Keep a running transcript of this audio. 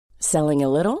Selling a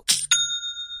little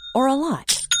or a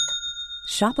lot?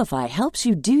 Shopify helps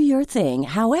you do your thing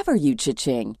however you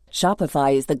cha-ching.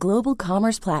 Shopify is the global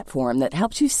commerce platform that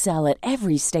helps you sell at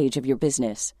every stage of your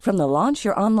business. From the launch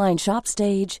your online shop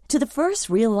stage to the first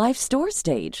real-life store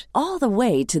stage, all the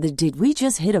way to the did we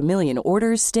just hit a million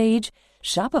orders stage.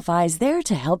 Shopify is there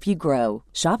to help you grow.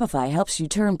 Shopify helps you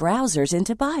turn browsers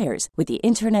into buyers with the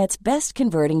internet's best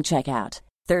converting checkout.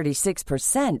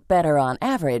 36% better on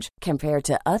average compared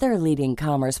to other leading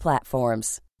commerce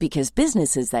platforms. Because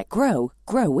businesses that grow,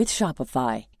 grow with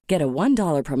Shopify. Get a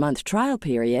 $1 per month trial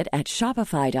period at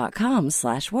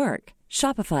shopify.com/work.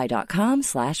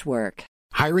 Shopify.com/work.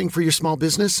 Hiring for your small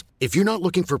business? If you're not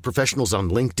looking for professionals on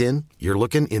LinkedIn, you're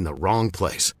looking in the wrong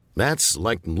place. That's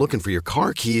like looking for your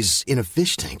car keys in a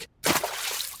fish tank.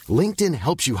 LinkedIn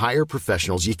helps you hire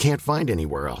professionals you can't find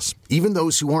anywhere else, even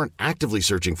those who aren't actively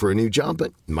searching for a new job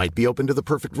but might be open to the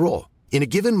perfect role. In a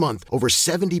given month, over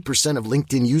 70% of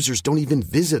LinkedIn users don't even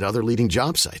visit other leading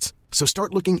job sites. So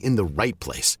start looking in the right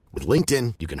place. With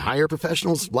LinkedIn, you can hire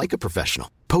professionals like a professional.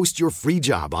 Post your free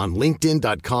job on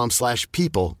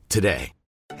linkedin.com/people today.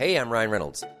 Hey, I'm Ryan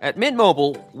Reynolds. At Mint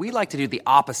Mobile, we like to do the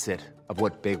opposite of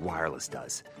what Big Wireless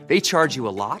does. They charge you a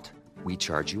lot, we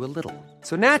charge you a little.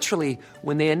 So naturally,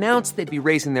 when they announced they'd be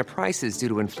raising their prices due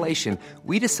to inflation,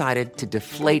 we decided to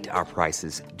deflate our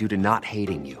prices due to not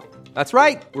hating you. That's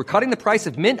right. We're cutting the price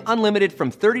of Mint Unlimited from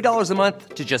 $30 a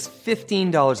month to just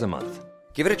 $15 a month.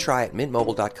 Give it a try at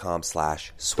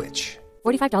mintmobile.com/switch.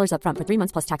 $45 up front for 3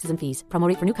 months plus taxes and fees. Promo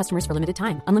rate for new customers for limited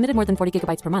time. Unlimited more than 40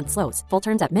 gigabytes per month. Slows full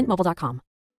terms at mintmobile.com.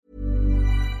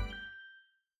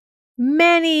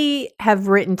 Many have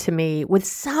written to me with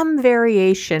some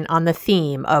variation on the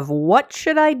theme of what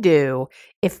should I do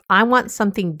if I want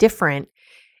something different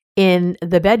in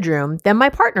the bedroom than my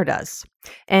partner does.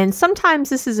 And sometimes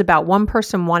this is about one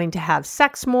person wanting to have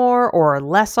sex more or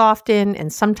less often,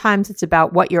 and sometimes it's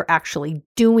about what you're actually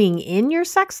doing in your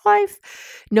sex life.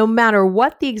 No matter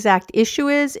what the exact issue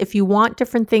is, if you want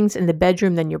different things in the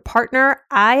bedroom than your partner,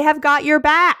 I have got your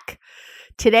back.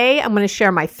 Today, I'm going to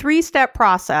share my 3-step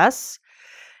process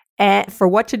for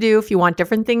what to do if you want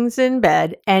different things in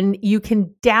bed. And you can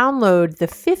download the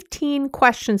 15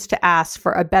 questions to ask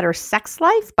for a better sex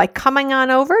life by coming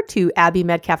on over to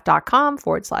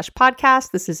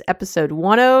abbymedcalf.com/podcast. This is episode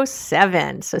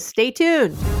 107. So stay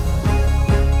tuned.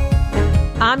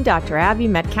 I'm Dr. Abby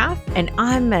Medcalf, and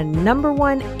I'm a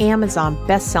 #1 Amazon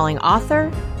bestselling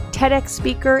author, TEDx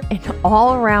speaker, and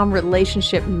all-around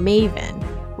relationship maven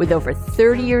with over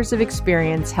 30 years of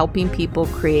experience helping people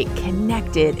create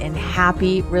connected and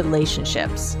happy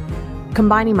relationships.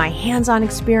 Combining my hands-on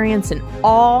experience and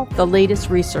all the latest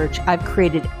research, I've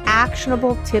created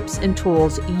actionable tips and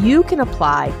tools you can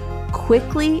apply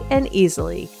quickly and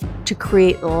easily to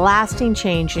create lasting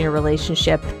change in your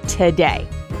relationship today.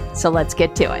 So let's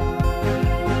get to it.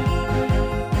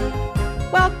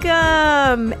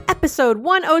 Welcome, episode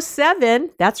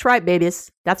 107. That's right,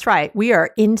 babies. That's right. We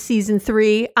are in season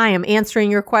 3. I am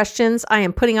answering your questions. I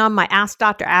am putting on my Ask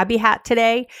Dr. Abby hat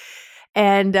today.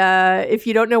 And if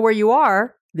you don't know where you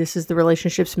are, this is the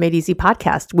Relationships Made Easy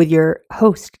podcast with your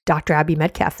host, Dr. Abby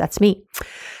Medcalf. That's me.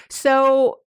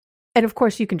 So, and of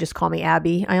course, you can just call me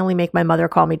Abby. I only make my mother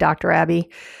call me Dr. Abby.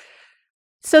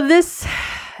 So this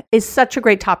is such a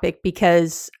great topic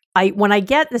because when I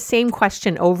get the same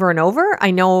question over and over,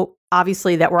 I know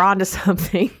obviously that we're onto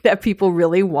something that people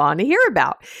really want to hear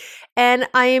about. And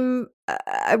I'm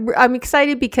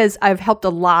excited because I've helped a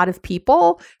lot of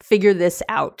people figure this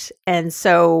out. And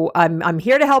so I'm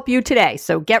here to help you today.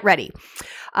 So get ready.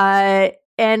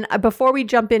 And before we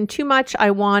jump in too much,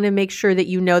 I want to make sure that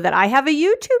you know that I have a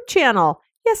YouTube channel.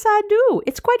 Yes, I do.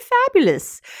 It's quite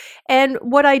fabulous. And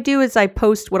what I do is I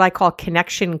post what I call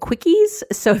connection quickies.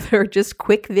 So they're just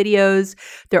quick videos.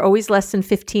 They're always less than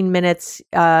 15 minutes,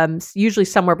 usually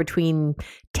somewhere between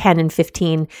 10 and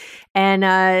 15. And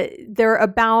they're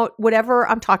about whatever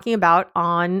I'm talking about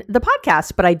on the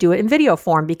podcast, but I do it in video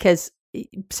form because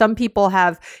some people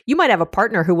you might have a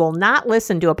partner who will not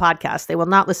listen to a podcast. They will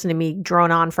not listen to me drone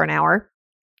on for an hour.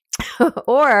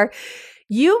 Or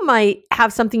you might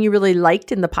have something you really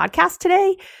liked in the podcast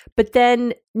today, but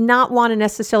then not want to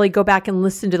necessarily go back and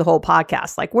listen to the whole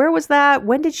podcast. Like, where was that?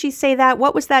 When did she say that?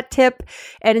 What was that tip?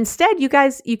 And instead, you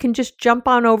can just jump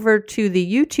on over to the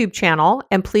YouTube channel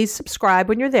and please subscribe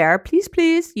when you're there. Please,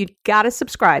 please, you got to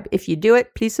subscribe. If you do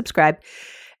it, please subscribe.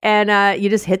 And you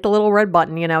just hit the little red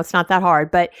button, it's not that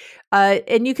hard. But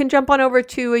and you can jump on over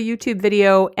to a YouTube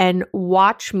video and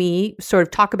watch me sort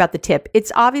of talk about the tip.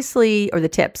 It's obviously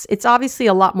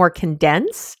a lot more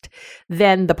condensed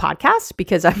than the podcast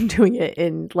because I'm doing it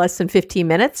in less than 15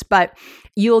 minutes, but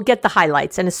you'll get the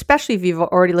highlights. And especially if you've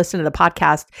already listened to the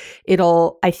podcast,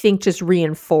 it'll, I think, just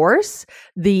reinforce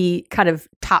the kind of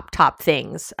top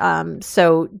things.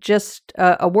 So just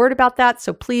a word about that.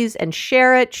 So please, and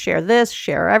share it, share this,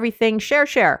 share everything,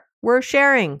 share. We're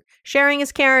sharing. Sharing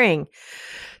is caring.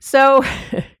 So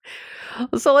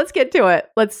let's get to it.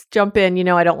 Let's jump in. You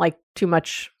know, I don't like too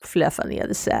much fluff on the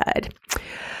other side.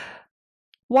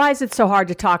 Why is it so hard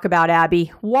to talk about,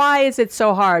 Abby? Why is it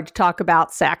so hard to talk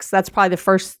about sex? That's probably the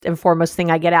first and foremost thing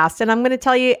I get asked. And I'm going to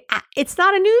tell you, it's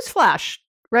not a newsflash,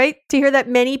 right? To hear that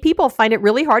many people find it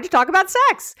really hard to talk about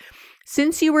sex.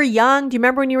 Since you were young, do you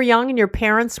remember when you were young and your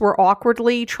parents were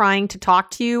awkwardly trying to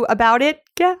talk to you about it?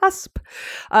 Gasp.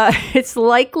 It's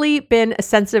likely been a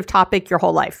sensitive topic your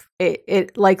whole life.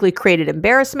 It likely created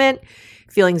embarrassment,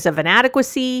 feelings of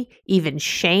inadequacy, even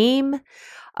shame.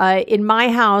 In my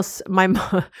house, my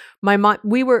mom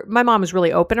was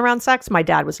really open around sex. My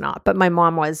dad was not, but my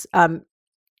mom was.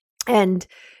 And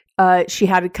she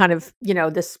had kind of, you know,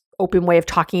 this open way of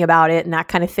talking about it and that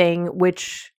kind of thing,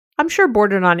 which I'm sure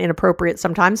bordered on inappropriate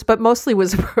sometimes, but mostly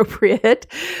was appropriate.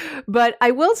 But I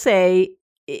will say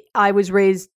I was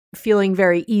raised feeling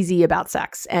very easy about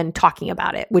sex and talking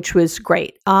about it, which was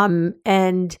great.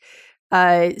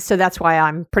 So that's why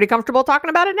I'm pretty comfortable talking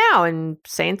about it now and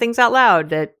saying things out loud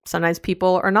that sometimes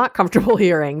people are not comfortable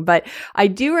hearing. But I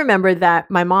do remember that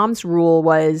my mom's rule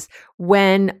was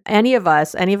when any of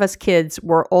us kids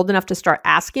were old enough to start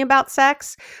asking about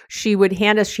sex, she would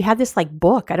hand us, she had this like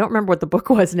book. I don't remember what the book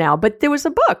was now, but there was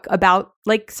a book about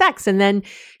like sex. And then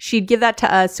she'd give that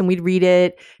to us and we'd read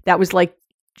it. That was like,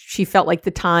 she felt like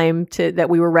the time that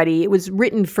we were ready. It was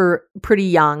written for pretty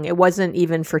young. It wasn't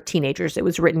even for teenagers. It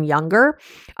was written younger.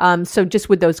 So just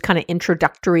with those kind of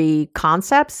introductory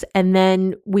concepts. And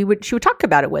then she would talk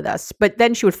about it with us, but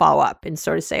then she would follow up and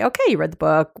sort of say, okay, you read the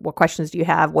book. What questions do you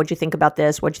have? What'd you think about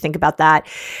this? What'd you think about that?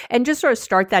 And just sort of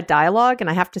start that dialogue. And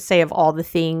I have to say, of all the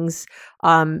things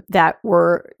that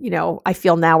were, you know, I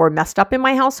feel now were messed up in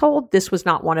my household, this was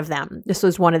not one of them. This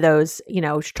was one of those, you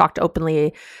know, she talked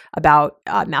openly about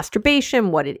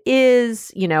masturbation, what it is,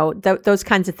 you know, those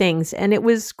kinds of things. And it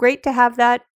was great to have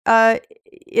that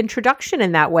introduction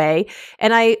in that way.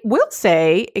 And I will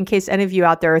say, in case any of you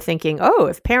out there are thinking, oh,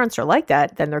 if parents are like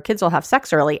that, then their kids will have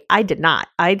sex early. I did not.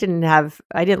 I didn't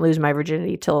lose my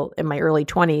virginity till in my early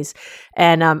 20s.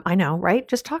 And I know, right?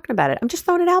 Just talking about it. I'm just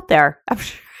throwing it out there. I'm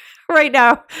sure right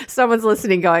now, someone's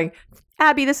listening going,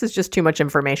 Abby, this is just too much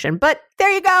information. But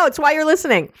there you go. It's why you're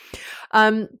listening.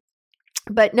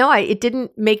 But no, it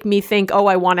didn't make me think, oh,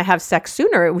 I want to have sex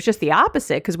sooner. It was just the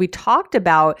opposite because we talked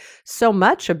about so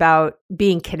much about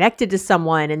being connected to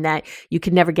someone and that you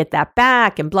could never get that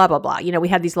back and blah, blah, blah. You know, we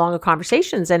had these longer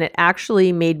conversations and it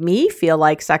actually made me feel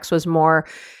like sex was more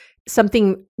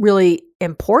something really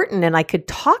important and I could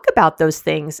talk about those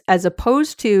things as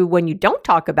opposed to when you don't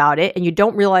talk about it and you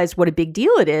don't realize what a big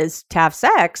deal it is to have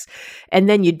sex and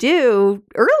then you do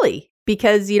early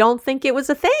because you don't think it was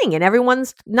a thing and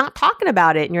everyone's not talking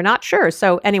about it and you're not sure.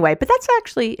 So anyway, but that's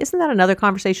actually, isn't that another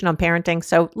conversation on parenting?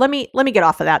 So let me get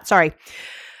off of that. Sorry.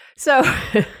 So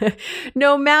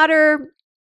no matter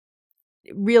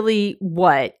really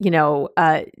what, you know,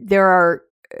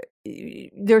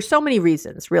 there's so many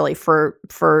reasons really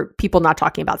for people not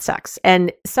talking about sex.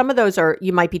 And some of those are,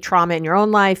 you might be trauma in your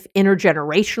own life,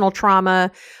 intergenerational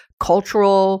trauma,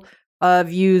 cultural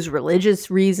views,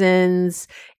 religious reasons.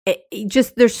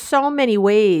 There's so many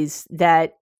ways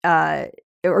that,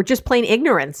 or just plain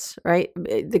ignorance, right?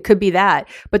 It could be that,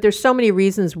 but there's so many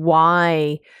reasons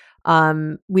why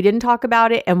we didn't talk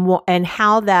about it and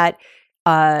how that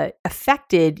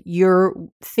affected your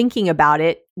thinking about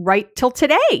it right till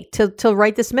today, till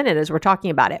right this minute as we're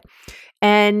talking about it.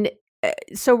 And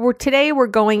so today we're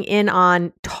going in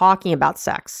on talking about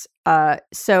sex.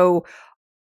 So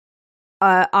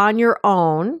on your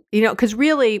own, you know, because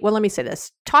really, well, let me say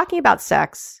this, talking about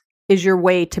sex is your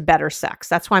way to better sex.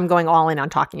 That's why I'm going all in on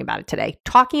talking about it today.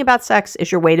 Talking about sex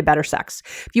is your way to better sex.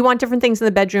 If you want different things in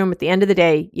the bedroom, at the end of the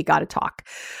day, you got to talk.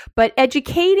 But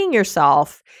educating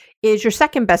yourself is your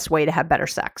second best way to have better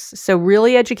sex. So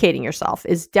really educating yourself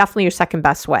is definitely your second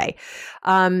best way.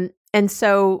 And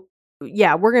so,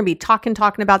 yeah, we're going to be talking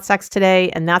about sex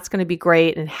today, and that's going to be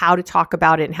great, and how to talk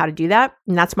about it and how to do that.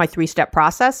 And that's my 3-step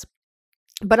process.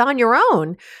 But on your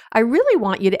own, I really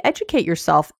want you to educate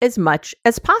yourself as much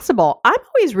as possible. I'm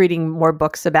always reading more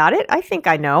books about it. I think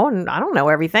I know, and I don't know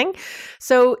everything.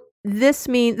 So this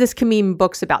can mean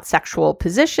books about sexual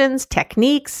positions,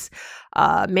 techniques,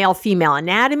 male-female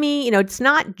anatomy. It's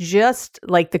not just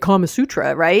like the Kama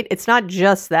Sutra, right? It's not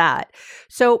just that.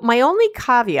 So my only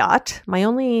caveat, my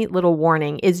only little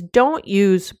warning is don't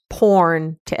use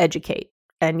porn to educate.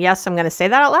 And yes, I'm going to say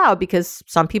that out loud because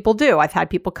some people do. I've had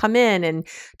people come in and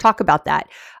talk about that.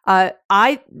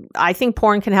 I think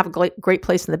porn can have a great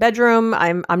place in the bedroom.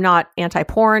 I'm not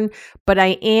anti-porn, but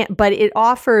it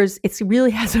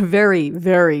really has a very,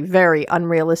 very, very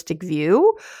unrealistic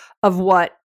view of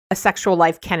what a sexual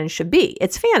life can and should be.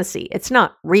 It's fantasy. It's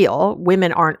not real.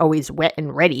 Women aren't always wet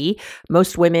and ready.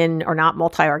 Most women are not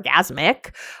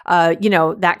multi-orgasmic,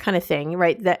 that kind of thing,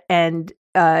 right?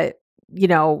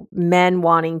 Men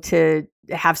wanting to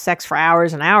have sex for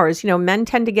hours and hours, men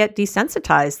tend to get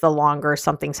desensitized the longer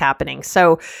something's happening.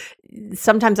 So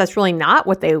sometimes that's really not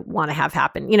what they want to have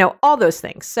happen, all those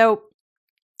things. So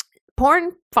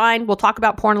porn, fine. We'll talk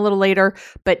about porn a little later,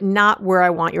 but not where I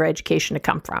want your education to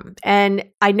come from. And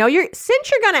I know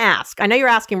since you're going to ask, I know you're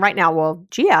asking right now, well,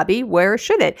 gee, Abby, where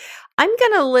should it? I'm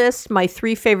going to list my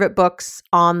 3 favorite books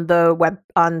on the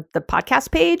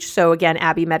podcast page. So again,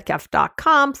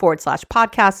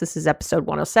 abbymedcalf.com/podcast. This is episode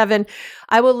 107.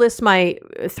 I will list my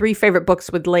 3 favorite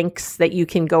books with links that you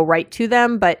can go right to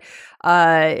them. But,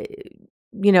 Come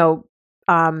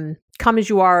As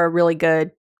You Are really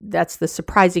good. That's The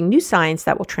Surprising New Science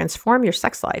That Will Transform Your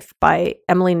Sex Life by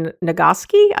Emily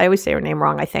Nagoski. I always say her name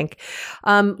wrong, I think.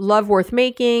 Love Worth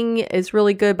Making is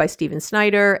really good by Stephen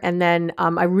Snyder. And then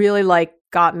I really like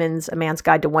Gottman's A Man's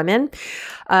Guide to Women.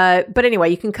 But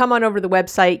anyway, you can come on over to the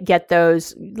website, get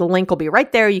those. The link will be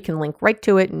right there. You can link right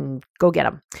to it and go get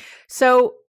them.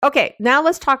 So, okay, now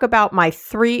let's talk about my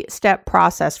 3-step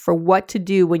process for what to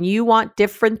do when you want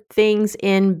different things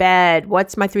in bed.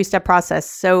 What's my 3-step process?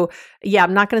 So yeah,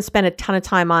 I'm not going to spend a ton of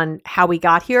time on how we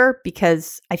got here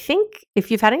because I think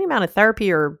if you've had any amount of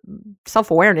therapy or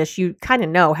self-awareness, you kind of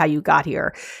know how you got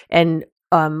here and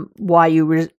why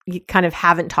you kind of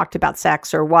haven't talked about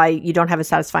sex or why you don't have a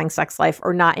satisfying sex life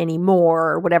or not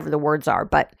anymore or whatever the words are.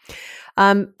 But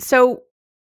so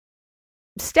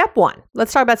step 1,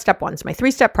 let's talk about step 1. So my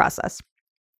 3-step process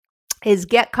is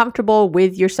get comfortable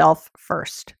with yourself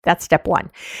first. That's step 1.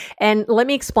 And let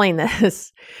me explain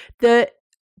this.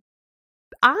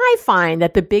 I find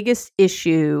that the biggest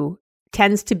issue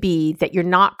tends to be that you're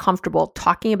not comfortable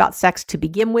talking about sex to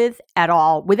begin with at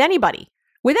all with anybody.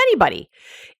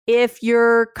 If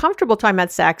you're comfortable talking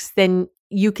about sex, then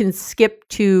you can skip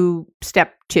to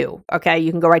step 2. Okay.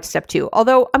 You can go right to step 2.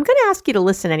 Although I'm going to ask you to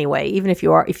listen anyway, even if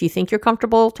you think you're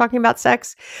comfortable talking about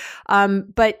sex.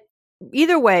 But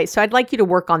either way, so I'd like you to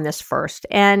work on this first.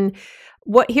 And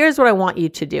here's what I want you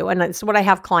to do. And it's what I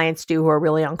have clients do who are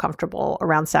really uncomfortable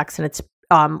around sex. And it's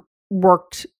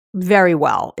worked very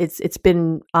well. It's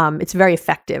very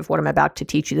effective what I'm about to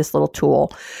teach you, this little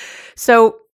tool.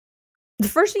 So the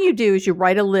first thing you do is you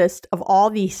write a list of all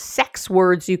the sex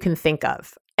words you can think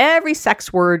of. Every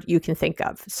sex word you can think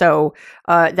of. So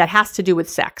that has to do with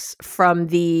sex, from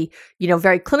the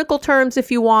very clinical terms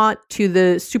if you want to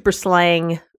the super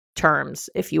slang terms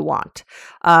if you want.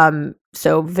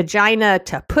 So vagina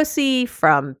to pussy,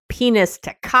 from penis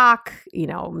to cock,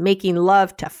 making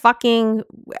love to fucking.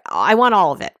 I want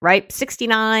all of it, right?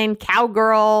 69,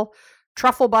 cowgirl,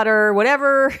 truffle butter,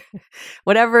 whatever.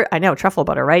 I know, truffle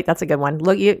butter, right? That's a good one.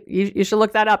 Look, you should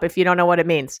look that up if you don't know what it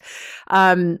means.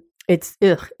 It's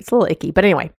a little icky, but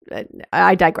anyway,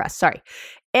 I digress. Sorry.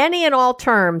 Any and all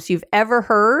terms you've ever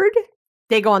heard,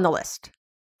 they go on the list.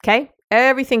 Okay?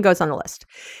 Everything goes on the list.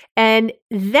 And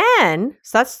then,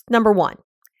 so that's number 1.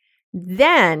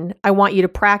 Then I want you to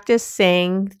practice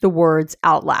saying the words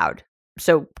out loud.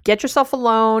 So get yourself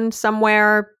alone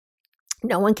somewhere.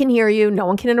 No one can hear you. No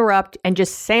one can interrupt. And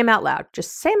just say them out loud.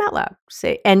 Just say them out loud.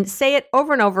 Say it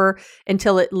over and over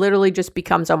until it literally just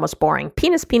becomes almost boring.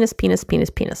 Penis, penis, penis,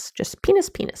 penis, penis. Just penis,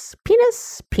 penis,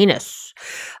 penis, penis.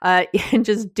 And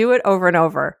just do it over and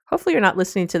over. Hopefully you're not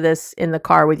listening to this in the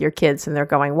car with your kids and they're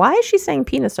going, why is she saying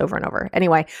penis over and over?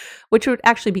 Anyway, which would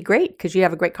actually be great because you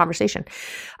have a great conversation.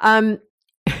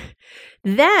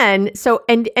 Then,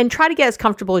 and try to get as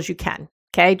comfortable as you can.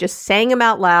 Okay, just saying them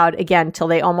out loud again till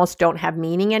they almost don't have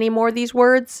meaning anymore, these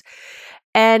words.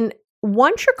 And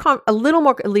once you're a little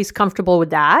more at least comfortable with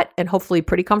that, and hopefully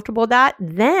pretty comfortable with that,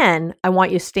 then I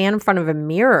want you to stand in front of a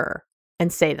mirror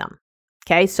and say them.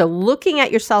 Okay, so looking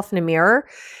at yourself in a mirror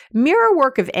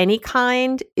work of any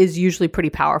kind is usually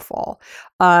pretty powerful.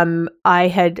 I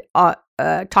had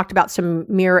talked about some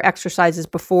mirror exercises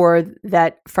before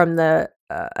that from the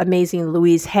amazing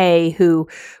Louise Hay, who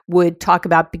would talk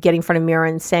about getting in front of a mirror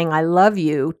and saying, I love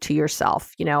you to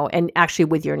yourself, and actually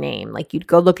with your name. Like you'd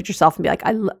go look at yourself and be like,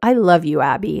 I love you,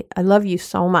 Abby. I love you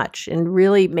so much. And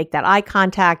really make that eye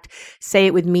contact, say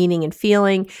it with meaning and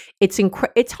feeling.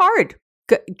 It's hard.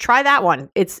 Try that one.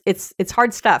 It's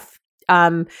hard stuff.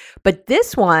 But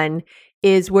this one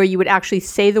is where you would actually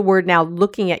say the word now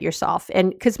looking at yourself.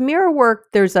 And because mirror work,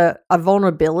 there's a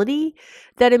vulnerability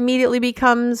that immediately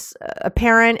becomes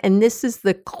apparent. And this is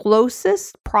the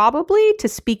closest probably to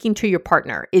speaking to your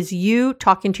partner, is you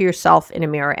talking to yourself in a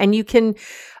mirror. And you can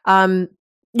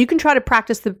try to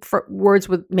practice the words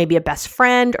with maybe a best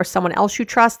friend or someone else you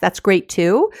trust. That's great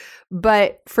too.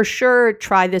 But for sure,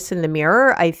 try this in the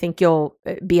mirror. I think you'll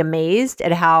be amazed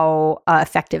at how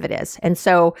effective it is.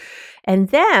 So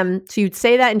you'd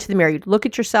say that into the mirror. You'd look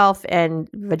at yourself and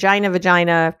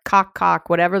vagina, cock,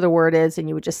 whatever the word is, and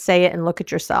you would just say it and look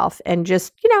at yourself and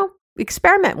just,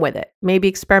 experiment with it. Maybe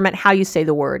experiment how you say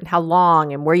the word and how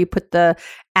long and where you put the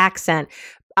accent.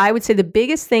 I would say the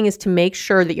biggest thing is to make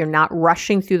sure that you're not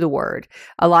rushing through the word.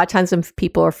 A lot of times when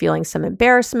people are feeling some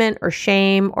embarrassment or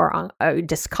shame or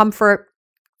discomfort,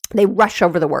 they rush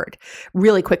over the word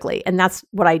really quickly. And that's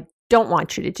what I don't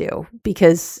want you to do,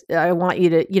 because I want you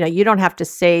to, you don't have to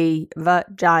say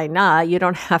vagina. You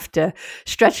don't have to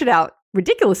stretch it out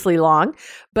ridiculously long,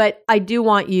 but I do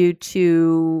want you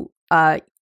to,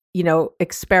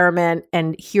 experiment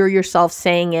and hear yourself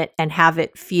saying it and have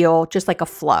it feel just like a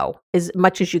flow as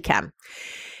much as you can.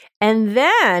 And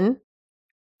then,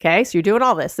 okay, so you're doing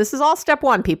all this. This is all step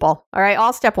one, people. All right,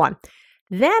 all step one.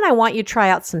 Then I want you to try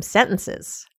out some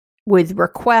sentences with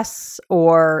requests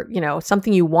or,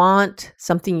 something you want,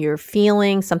 something you're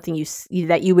feeling, something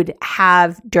that you would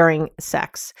have during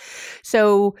sex.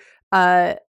 So,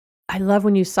 I love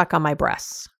when you suck on my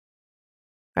breasts.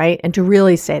 Right? And to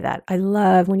really say that, I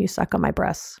love when you suck on my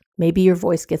breasts. Maybe your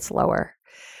voice gets lower.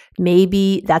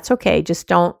 Maybe that's okay. Just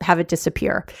don't have it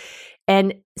disappear.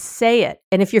 And say it.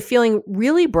 And if you're feeling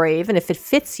really brave and if it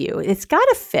fits you, it's got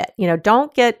to fit.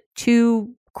 Don't get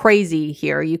too crazy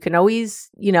here. You can always,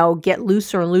 get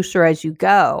looser and looser as you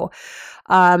go.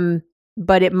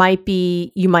 But it might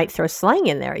be, you might throw slang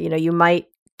in there. You might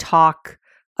talk,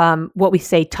 what we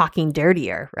say, talking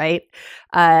dirtier, right?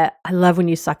 I love when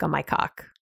you suck on my cock.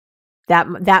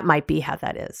 That might be how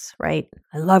that is, right?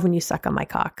 I love when you suck on my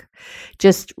cock.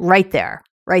 Just right there.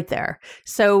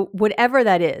 So whatever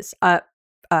that is,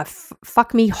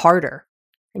 fuck me harder.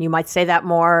 And you might say that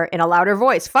more in a louder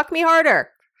voice. Fuck me harder.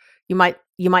 You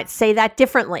might say that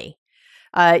differently.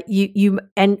 You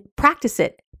and practice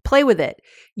it. Play with it.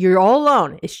 You're all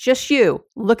alone. It's just you.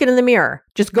 Look it in the mirror.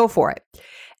 Just go for it.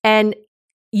 And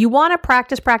you want to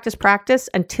practice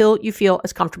until you feel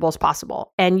as comfortable as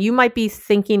possible. And you might be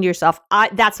thinking to yourself,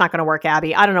 that's not going to work,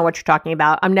 Abby. I don't know what you're talking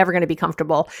about. I'm never going to be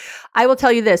comfortable. I will tell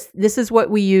you this. This is what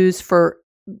we use for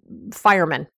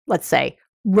firemen, let's say,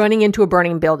 running into a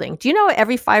burning building. Do you know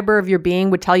every fiber of your being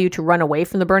would tell you to run away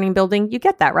from the burning building? You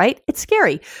get that, right? It's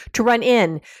scary to run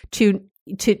in, to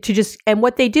just, and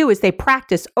what they do is they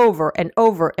practice over and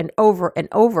over and over and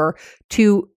over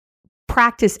to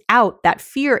practice out that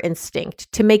fear instinct,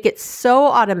 to make it so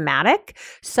automatic,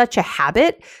 such a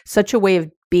habit, such a way of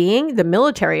being. The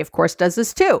military, of course, does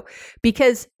this too,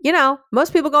 because,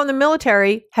 most people go in the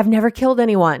military have never killed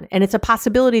anyone. And it's a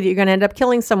possibility that you're going to end up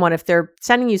killing someone if they're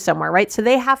sending you somewhere, right? So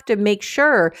they have to make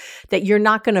sure that you're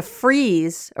not going to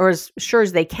freeze, or as sure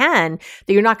as they can,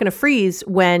 that you're not going to freeze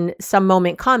when some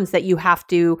moment comes that you have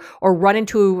to, or run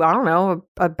into, I don't know,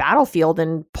 a battlefield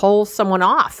and pull someone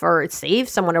off or save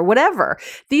someone or whatever.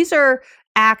 These are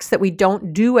acts that we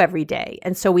don't do every day.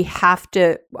 And so we have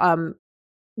to,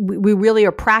 we really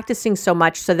are practicing so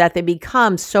much so that they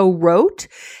become so rote,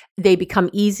 they become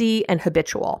easy and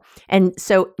habitual. And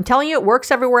so I'm telling you, it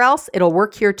works everywhere else. It'll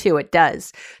work here too. It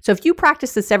does. So if you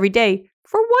practice this every day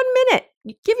for 1 minute,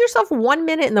 give yourself 1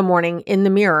 minute in the morning in the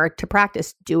mirror to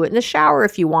practice. Do it in the shower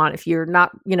if you want. If you're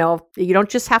not, you don't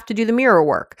just have to do the mirror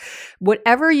work.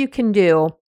 Whatever you can do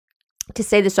to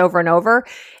say this over and over.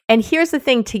 And here's the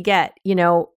thing to get,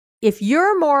 if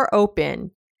you're more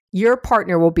open, your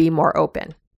partner will be more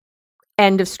open.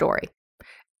 End of story.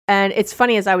 And it's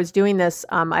funny, as I was doing this,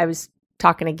 I was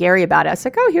talking to Gary about it. I was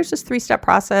like, here's this 3-step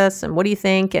process. And what do you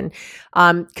think? And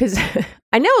because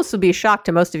I know this will be a shock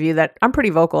to most of you that I'm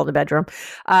pretty vocal in the bedroom.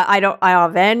 I don't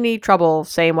have any trouble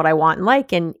saying what I want and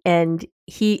like. And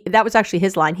that was actually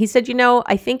his line. He said,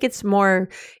 I think it's more,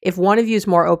 if one of you is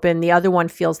more open, the other one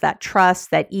feels that trust,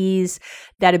 that ease,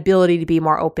 that ability to be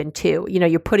more open too.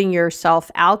 You're putting yourself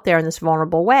out there in this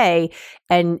vulnerable way,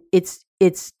 and it's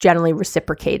it's generally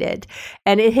reciprocated.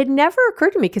 And it had never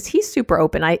occurred to me, because he's super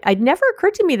open. I'd never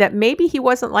occurred to me that maybe he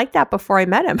wasn't like that before I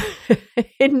met him.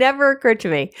 It never occurred to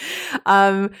me.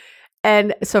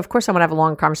 And so, of course, I want to have a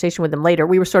long conversation with him later.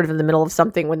 We were sort of in the middle of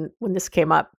something when this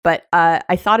came up, but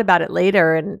I thought about it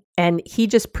later, and he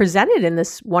just presented in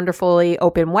this wonderfully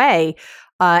open way.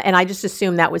 And I just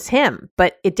assumed that was him,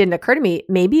 but it didn't occur to me.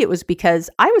 Maybe it was because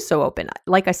I was so open.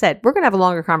 Like I said, we're going to have a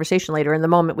longer conversation later. In the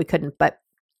moment, we couldn't, but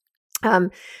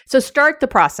so start the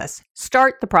process.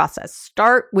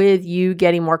 Start with you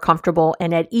getting more comfortable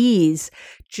and at ease,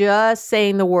 just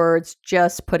saying the words,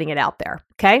 just putting it out there.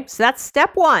 Okay. So that's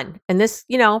step one. And this,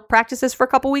 practice this for a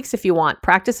couple weeks if you want.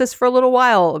 Practice this for a little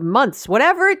while, months,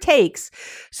 whatever it takes,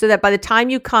 so that by the time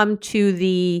you come to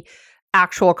the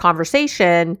actual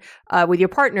conversation with your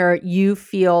partner, you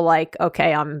feel like,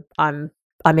 okay, I'm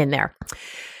in there.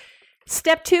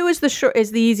 Step two is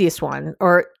the easiest one,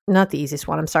 or not the easiest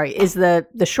one. I'm sorry, is the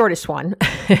shortest one,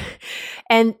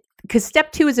 and because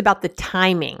step two is about the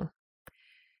timing.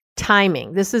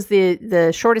 This is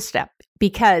the shortest step,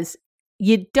 because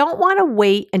you don't want to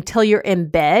wait until you're in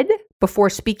bed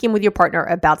before speaking with your partner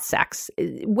about sex.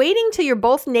 Waiting till you're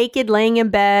both naked, laying in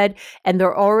bed, and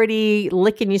they're already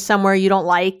licking you somewhere you don't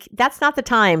like, that's not the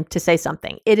time to say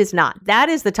something. It is not. That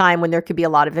is the time when there could be a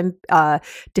lot of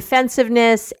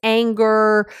defensiveness,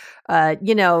 anger,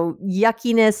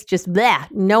 yuckiness, just bleh.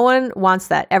 No one wants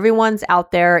that. Everyone's out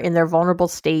there in their vulnerable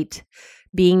state,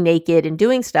 being naked and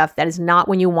doing stuff. That is not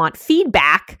when you want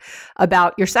feedback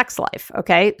about your sex life.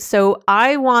 Okay. So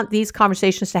I want these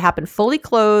conversations to happen fully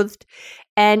clothed.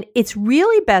 And it's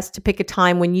really best to pick a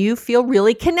time when you feel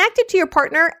really connected to your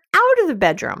partner out of the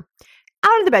bedroom,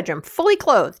 fully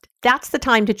clothed. That's the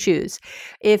time to choose.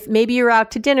 If maybe you're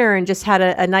out to dinner and just had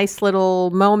a nice little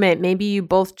moment, maybe you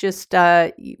both just,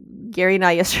 Gary and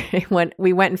I yesterday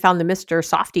we went and found the Mr.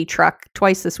 Softy truck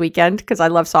twice this weekend, because I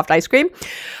love soft ice cream.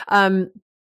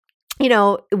 We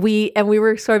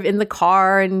were sort of in the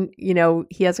car, and,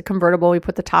 he has a convertible. We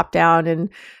put the top down, and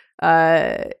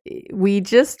we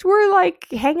just were like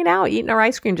hanging out, eating our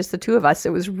ice cream, just the two of us.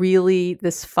 It was really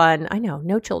this fun. I know,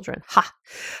 no children.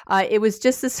 It was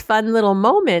just this fun little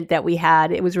moment that we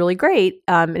had. It was really great.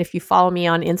 And if you follow me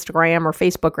on Instagram or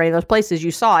Facebook or any of those places,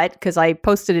 you saw it, because I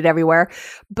posted it everywhere.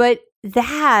 But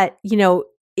that,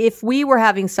 if we were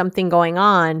having something going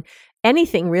on,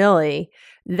 anything really,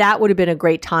 that would have been a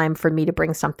great time for me to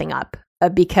bring something up,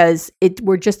 because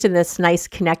we're just in this nice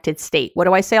connected state. What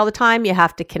do I say all the time? You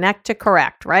have to connect to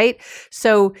correct, right?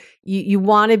 So you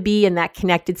want to be in that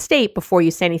connected state before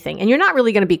you say anything. And you're not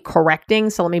really going to be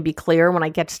correcting. So let me be clear. When I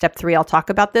get to step 3, I'll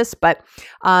talk about this, but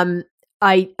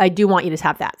I do want you to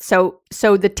have that. So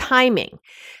the timing.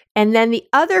 And then the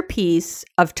other piece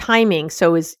of timing,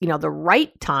 so is, the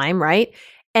right time, right?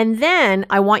 And then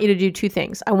I want you to do 2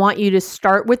 things. I want you to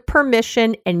start with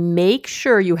permission and make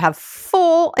sure you have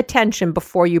full attention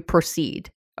before you proceed.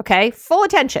 Okay? Full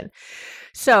attention.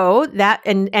 So that,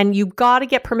 and you got to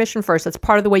get permission first. That's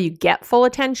part of the way you get full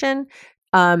attention.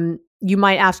 You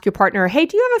might ask your partner, hey,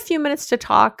 do you have a few minutes to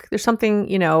talk? There's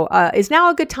something, is now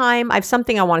a good time? I have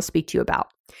something I want to speak to you about.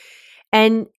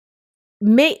 And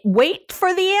wait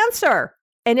for the answer.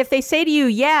 And if they say to you,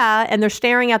 yeah, and they're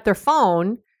staring at their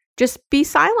phone, just be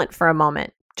silent for a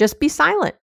moment. Just be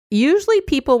silent. Usually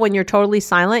people, when you're totally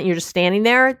silent and you're just standing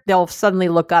there, they'll suddenly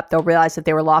look up. They'll realize that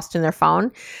they were lost in their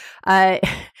phone.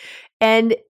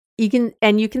 And you can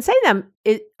say to them,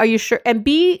 are you sure? And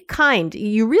be kind.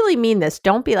 You really mean this.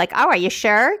 Don't be like, oh, are you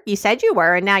sure? You said you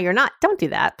were, and now you're not. Don't do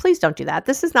that. Please don't do that.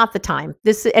 This is not the time.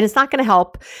 And it's not going to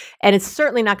help. And it's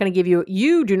certainly not going to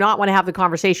you do not want to have the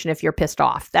conversation if you're pissed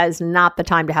off. That is not the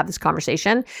time to have this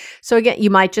conversation. So again, you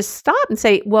might just stop and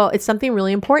say, well, it's something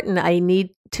really important. I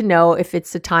need to know if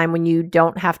it's a time when you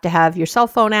don't have to have your cell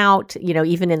phone out,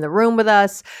 even in the room with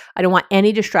us. I don't want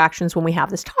any distractions when we have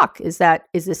this talk. Is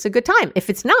this a good time? If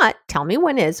it's not, tell me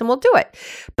when is, and we'll do it.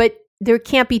 But there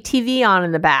can't be TV on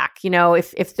in the back.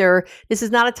 This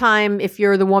is not a time, if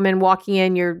you're the woman walking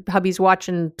in, your hubby's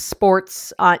watching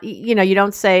sports, you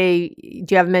don't say,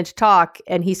 do you have a minute to talk?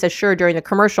 And he says, sure, during the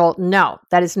commercial. No,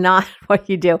 that is not what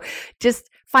you do. Just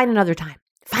find another time.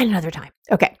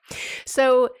 Okay.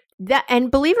 So and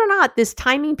believe it or not, this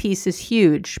timing piece is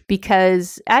huge,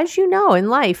 because as you know, in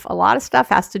life, a lot of stuff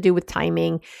has to do with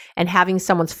timing and having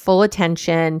someone's full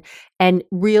attention, and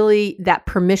really that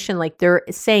permission, like they're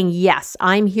saying, yes,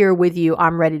 I'm here with you.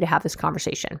 I'm ready to have this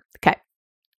conversation. Okay.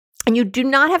 And you do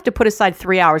not have to put aside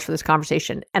 3 hours for this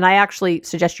conversation. And I actually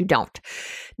suggest you don't.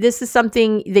 This is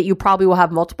something that you probably will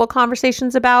have multiple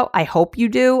conversations about. I hope you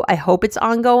do. I hope it's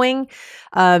ongoing,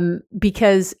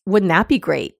 because wouldn't that be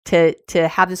great to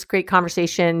have this great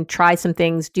conversation, try some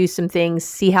things, do some things,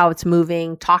 see how it's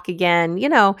moving, talk again,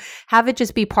 have it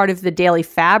just be part of the daily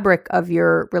fabric of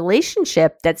your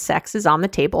relationship that sex is on the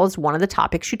table as one of the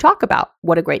topics you talk about.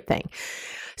 What a great thing.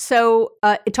 So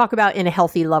talk about in a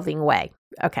healthy, loving way.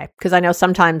 Okay, because I know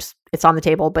sometimes it's on the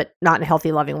table, but not in a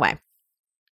healthy, loving way.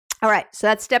 All right, so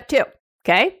that's step 2.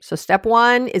 Okay, so step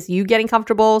 1 is you getting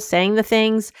comfortable, saying the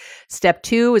things. Step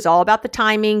 2 is all about the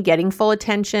timing, getting full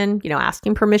attention,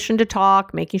 asking permission to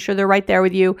talk, making sure they're right there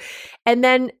with you. And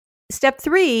then step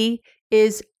 3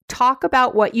 is talk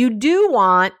about what you do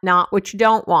want, not what you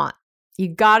don't want. You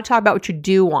got to talk about what you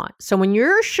do want. So when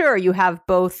you're sure you have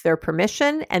both their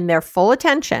permission and their full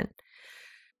attention.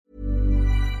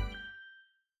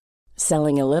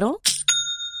 Selling a little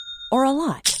or a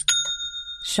lot?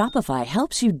 Shopify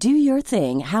helps you do your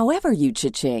thing however you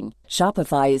cha-ching.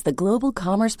 Shopify is the global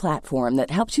commerce platform that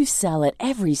helps you sell at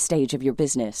every stage of your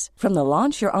business. From the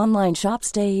launch your online shop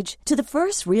stage to the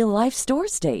first real-life store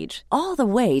stage, all the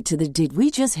way to the did we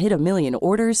just hit a million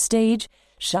orders stage.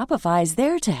 Shopify is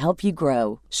there to help you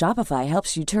grow. Shopify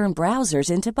helps you turn browsers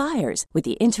into buyers with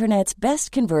the internet's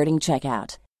best converting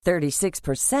checkout.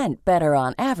 36% better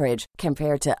on average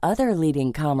compared to other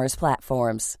leading commerce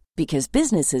platforms. Because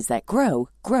businesses that grow,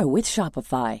 grow with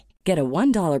Shopify. Get a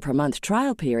 $1 per month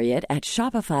trial period at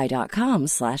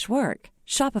shopify.com/work.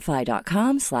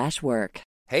 Shopify.com/work.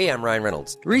 Hey, I'm Ryan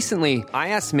Reynolds. Recently, I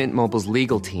asked Mint Mobile's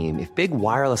legal team if big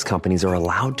wireless companies are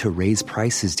allowed to raise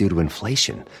prices due to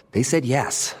inflation. They said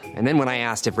yes. And then when I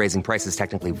asked if raising prices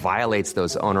technically violates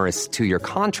those onerous 2-year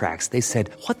contracts, they said,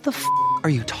 "What the f*** are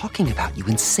you talking about, you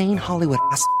insane Hollywood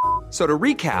ass?" So to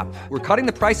recap, we're cutting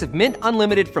the price of Mint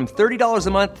Unlimited from $30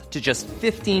 a month to just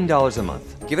 $15 a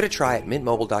month. Give it a try at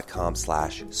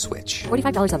mintmobile.com/switch.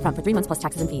 $45 up front for 3 months plus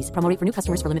taxes and fees. Promo rate for new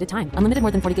customers for limited time. Unlimited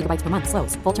more than 40 gigabytes per month.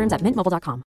 Slows full terms at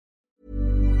mintmobile.com.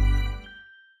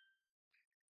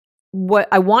 What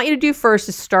I want you to do first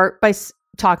is start by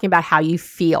talking about how you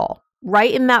feel.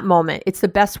 Right in that moment, it's the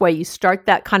best way. You start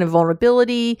that kind of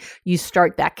vulnerability. You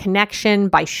start that connection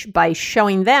by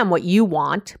showing them what you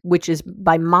want, which is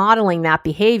by modeling that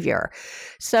behavior.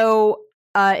 So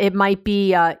it might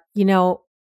be, I'm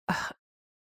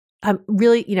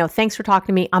really, thanks for talking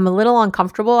to me. I'm a little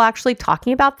uncomfortable actually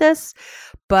talking about this,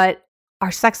 but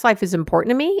our sex life is important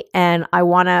to me, and I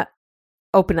want to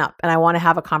open up and I want to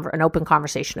have an open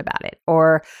conversation about it,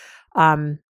 or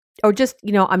just,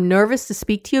 I'm nervous to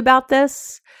speak to you about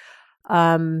this.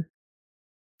 I'm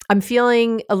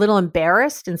feeling a little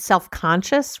embarrassed and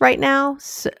self-conscious right now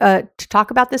to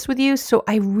talk about this with you. So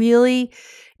I really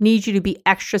need you to be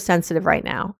extra sensitive right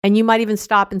now. And you might even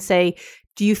stop and say,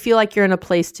 do you feel like you're in a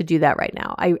place to do that right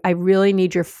now? I really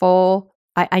need your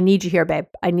I need you here, babe.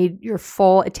 I need your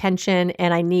full attention,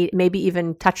 and I need maybe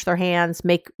even touch their hands,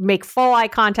 make full eye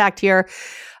contact here.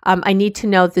 I need to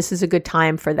know this is a good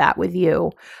time for that with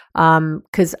you,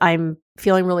 because I'm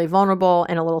feeling really vulnerable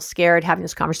and a little scared having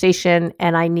this conversation,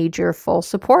 and I need your full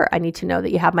support. I need to know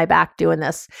that you have my back doing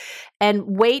this. And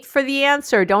wait for the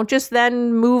answer. Don't just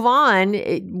then move on.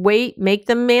 Wait, make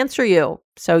them answer you.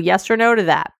 So yes or no to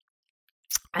that.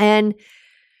 And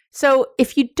so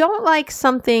if you don't like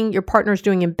something your partner's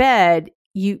doing in bed,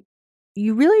 you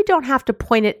really don't have to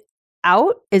point it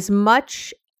out as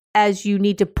much as you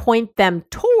need to point them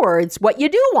towards what you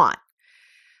do want.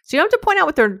 So you don't have to point out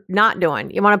what they're not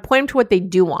doing. You want to point them to what they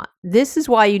do want. This is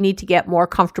why you need to get more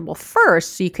comfortable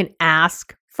first so you can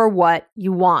ask for what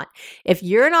you want. If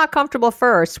you're not comfortable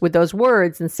first with those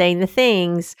words and saying the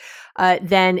things,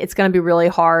 then it's going to be really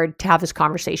hard to have this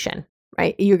conversation.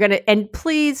 Right? And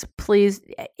please,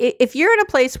 if you're in a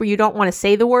place where you don't want to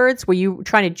say the words, where you're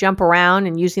trying to jump around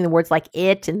and using the words like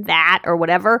it and that or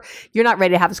whatever, you're not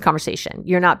ready to have this conversation.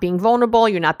 You're not being vulnerable.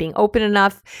 You're not being open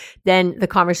enough. Then the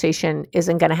conversation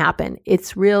isn't going to happen.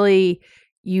 It's really,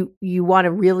 you want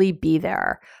to really be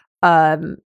there,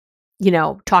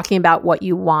 talking about what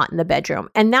you want in the bedroom.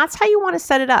 And that's how you want to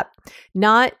set it up.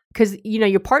 Not because,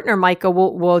 your partner might go,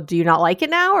 well, do you not like it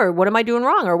now? Or what am I doing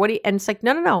wrong? Or and it's like,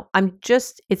 no.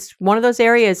 It's one of those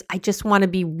areas. I just want to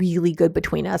be really good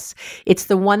between us. It's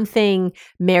the one thing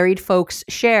married folks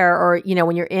share, or,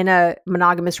 when you're in a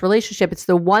monogamous relationship, it's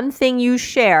the one thing you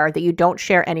share that you don't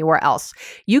share anywhere else.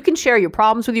 You can share your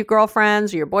problems with your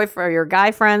girlfriends or your boyfriend or your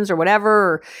guy friends or whatever.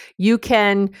 Or you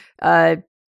can,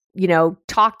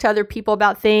 talk to other people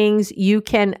about things.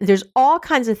 There's all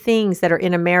kinds of things that are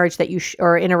in a marriage that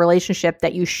or in a relationship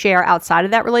that you share outside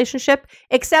of that relationship,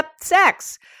 except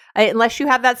sex. unless you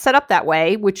have that set up that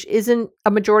way, which isn't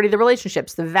a majority of the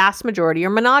relationships. The vast majority are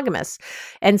monogamous.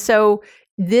 And so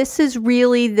this is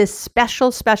really this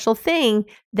special thing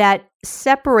that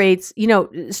separates,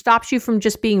 stops you from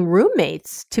just being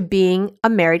roommates to being a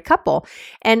married couple.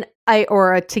 And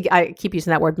I keep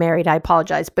using that word married, I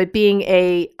apologize, but being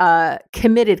a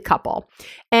committed couple.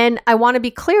 And I want to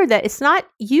be clear that it's not,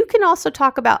 you can also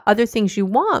talk about other things you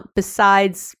want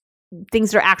besides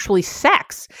things that are actually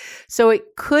sex. So it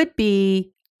could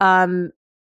be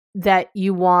that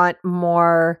you want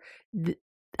more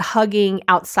hugging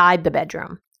outside the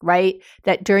bedroom, right?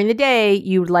 That during the day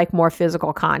you would like more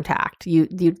physical contact. You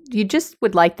just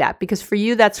would like that because for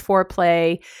you that's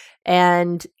foreplay,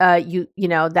 and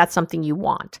that's something you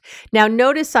want. Now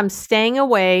notice I'm staying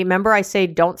away. Remember I say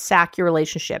don't sack your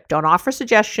relationship. Don't offer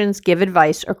suggestions, give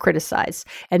advice, or criticize.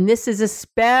 And this is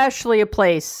especially a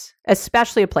place.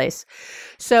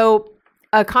 So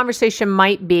a conversation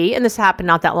might be, and this happened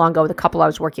not that long ago with a couple I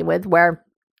was working with, where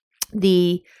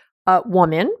the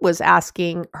woman was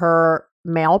asking her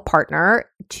male partner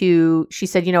she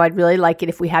said, I'd really like it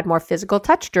if we had more physical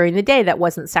touch during the day that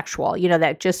wasn't sexual,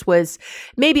 that just was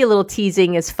maybe a little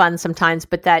teasing is fun sometimes,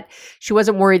 but that she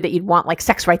wasn't worried that you'd want like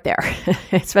sex right there,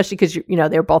 especially because,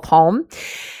 they're both home.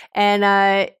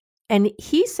 And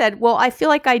he said, well, I feel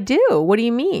like I do. What do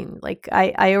you mean? Like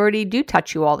I already do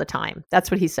touch you all the time. That's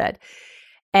what he said.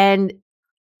 And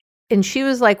she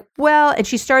was like, well, and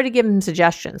she started to give him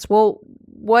suggestions. Well,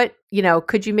 what,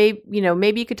 could you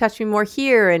maybe you could touch me more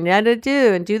here and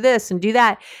do this and do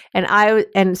that.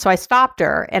 And so I stopped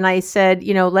her and I said,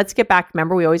 let's get back.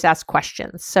 Remember, we always ask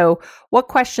questions. So what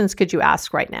questions could you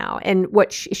ask right now? And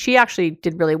what she actually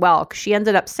did really well, because she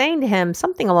ended up saying to him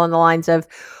something along the lines of,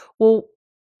 well,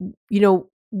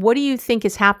 what do you think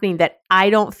is happening that I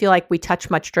don't feel like we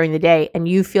touch much during the day and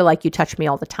you feel like you touch me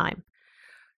all the time?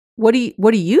 What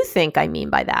do you think I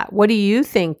mean by that? What do you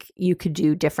think you could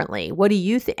do differently? What do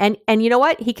you think? And you know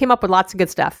what? He came up with lots of good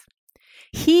stuff.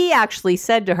 He actually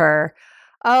said to her,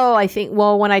 oh, I think,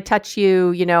 well, when I touch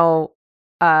you,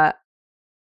 I'm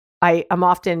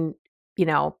often,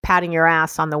 patting your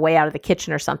ass on the way out of the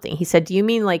kitchen or something. He said, do you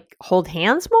mean like hold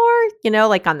hands more,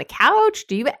 like on the couch?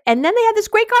 And then they had this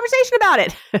great conversation about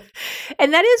it.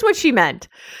 And that is what she meant.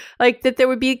 Like that there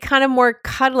would be kind of more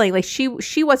cuddling. Like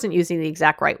she wasn't using the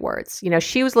exact right words.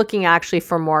 She was looking actually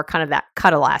for more kind of that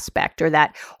cuddle aspect or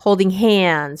that holding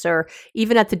hands, or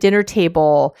even at the dinner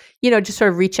table, just sort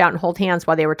of reach out and hold hands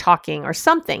while they were talking or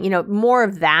something, more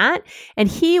of that. And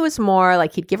he was more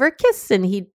like he'd give her a kiss and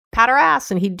he'd pat her ass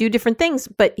and he'd do different things,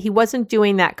 but he wasn't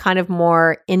doing that kind of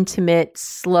more intimate,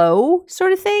 slow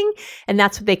sort of thing. And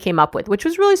that's what they came up with, which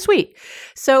was really sweet.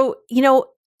 So,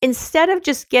 instead of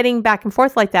just getting back and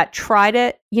forth like that, try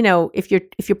to, if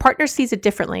your partner sees it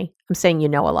differently, I'm saying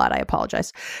a lot, I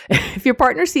apologize. If your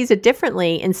partner sees it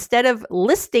differently, instead of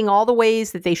listing all the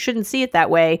ways that they shouldn't see it that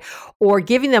way or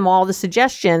giving them all the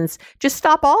suggestions, just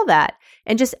stop all that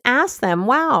and just ask them,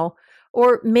 wow.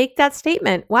 Or make that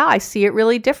statement, wow, I see it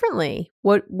really differently.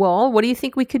 What do you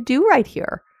think we could do right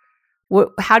here?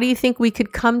 How do you think we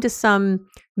could come to some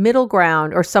middle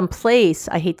ground or some place?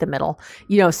 I hate the middle,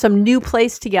 some new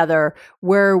place together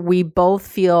where we both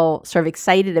feel sort of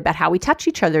excited about how we touch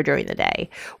each other during the day.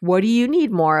 What do you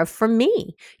need more of from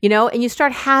me? And you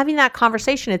start having that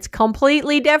conversation. It's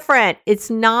completely different. It's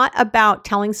not about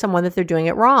telling someone that they're doing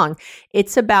it wrong.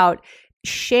 It's about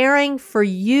sharing for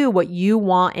you what you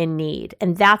want and need.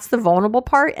 And that's the vulnerable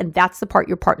part. And that's the part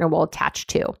your partner will attach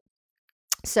to.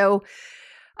 So,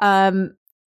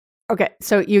 okay.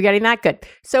 So you're getting that? Good.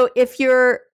 So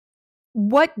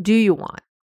what do you want?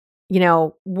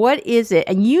 What is it?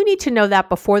 And you need to know that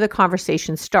before the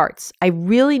conversation starts. I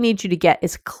really need you to get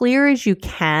as clear as you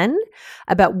can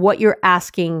about what you're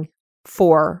asking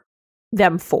for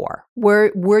them for,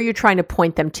 where you're trying to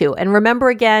point them to. And remember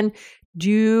again,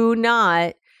 do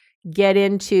not get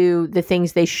into the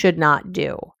things they should not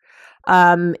do.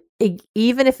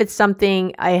 Even if it's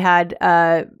something, I had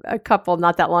a couple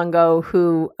not that long ago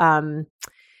who men,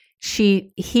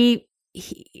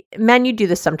 you do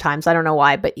this sometimes. I don't know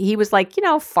why, but he was like,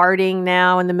 farting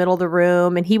now in the middle of the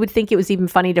room. And he would think it was even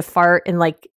funny to fart and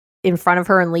like in front of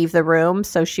her and leave the room.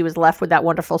 So she was left with that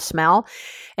wonderful smell.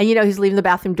 And, he's leaving the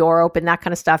bathroom door open, that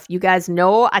kind of stuff. You guys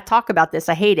know I talk about this.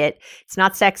 I hate it. It's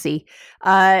not sexy.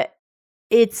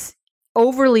 It's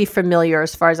overly familiar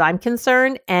as far as I'm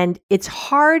concerned. And it's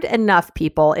hard enough,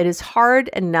 people. It is hard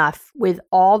enough with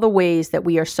all the ways that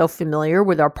we are so familiar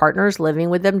with our partners, living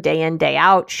with them day in, day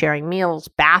out, sharing meals,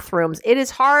 bathrooms. It is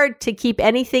hard to keep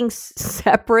anything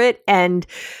separate and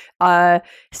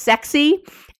sexy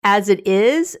as it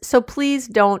is. So please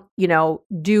don't,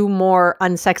 do more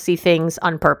unsexy things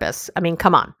on purpose. I mean,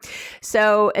 come on.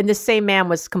 So, and the same man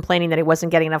was complaining that he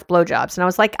wasn't getting enough blowjobs. And I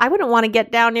was like, I wouldn't want to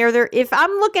get down near there. If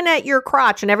I'm looking at your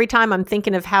crotch and every time I'm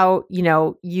thinking of how,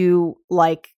 you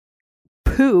like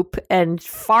poop and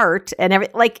fart and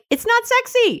it's not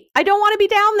sexy. I don't want to be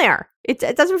down there.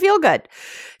 It doesn't feel good.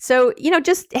 So,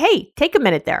 just, hey, take a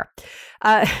minute there.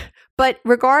 But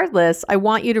regardless, I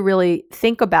want you to really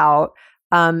think about,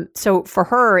 so for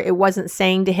her, it wasn't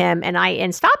saying to him,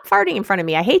 and stop farting in front of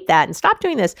me. I hate that. And stop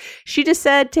doing this. She just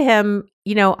said to him,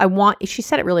 she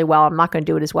said it really well. I'm not going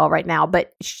to do it as well right now,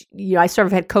 but I sort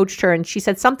of had coached her and she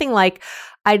said something like,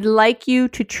 I'd like you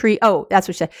to treat, that's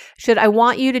what she said. I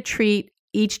want you to treat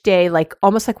each day like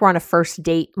almost like we're on a first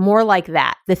date, more like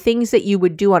that. The things that you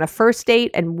would do on a first date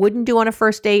and wouldn't do on a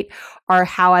first date are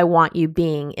how I want you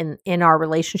being in our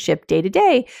relationship day to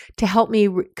day to help me,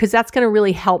 because that's going to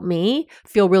really help me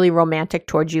feel really romantic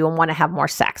towards you and want to have more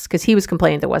sex, because he was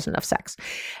complaining there wasn't enough sex.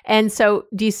 And so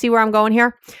do you see where I'm going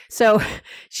here? So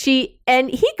he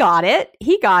got it,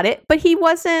 but he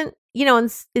wasn't,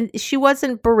 and she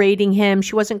wasn't berating him.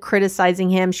 She wasn't criticizing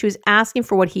him. She was asking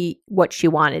for what she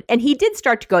wanted. And he did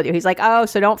start to go there. He's like, oh,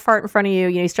 so don't fart in front of you.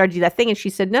 He started to do that thing. And she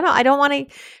said, no, I don't want to.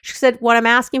 She said, what I'm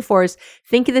asking for is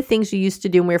think of the things you used to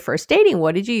do when we were first dating.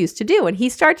 What did you used to do? And he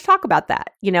started to talk about that.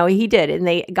 He did. And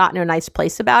they got in a nice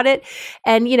place about it.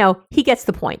 And, he gets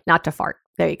the point, not to fart.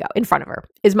 There you go, in front of her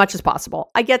as much as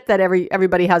possible. I get that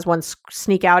everybody has one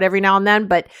sneak out every now and then,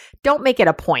 but don't make it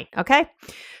a point, okay?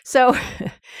 So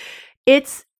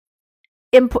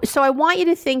so I want you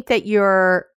to think that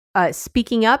you're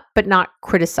speaking up, but not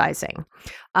criticizing.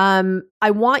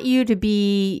 I want you to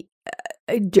be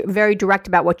very direct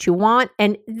about what you want.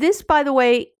 And this, by the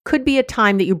way, could be a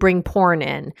time that you bring porn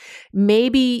in.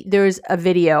 Maybe there's a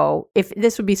video, if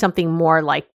this would be something more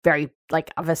like very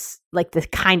like the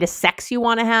kind of sex you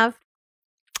want to have.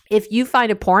 If you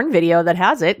find a porn video that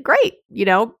has it, great,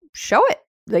 show it.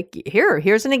 Like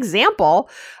here's an example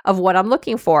of what I'm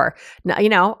looking for.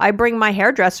 Now, I bring my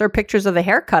hairdresser pictures of the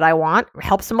haircut I want.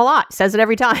 Helps him a lot. Says it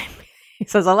every time. He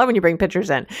says, I love when you bring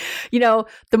pictures in.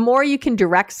 The more you can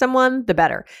direct someone, the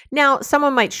better. Now,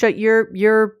 someone might show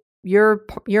your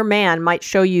man might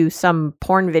show you some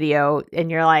porn video and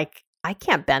you're like, I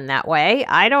can't bend that way.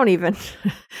 I don't know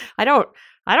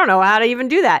how to even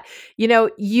do that.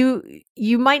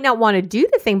 You might not want to do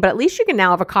the thing, but at least you can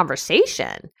now have a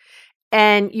conversation.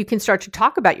 And you can start to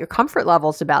talk about your comfort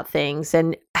levels about things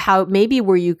and how maybe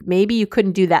you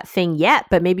couldn't do that thing yet,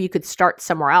 but maybe you could start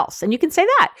somewhere else. And you can say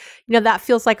that, that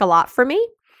feels like a lot for me.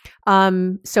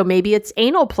 So maybe it's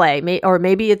anal play, or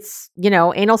maybe it's,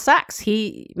 anal sex.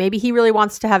 Maybe he really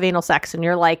wants to have anal sex and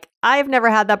you're like, I've never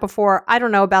had that before. I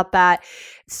don't know about that.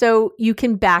 So you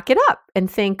can back it up and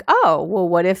think, oh, well,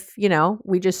 what if,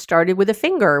 we just started with a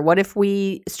finger? What if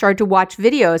we started to watch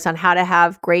videos on how to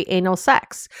have great anal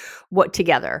sex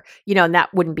together? And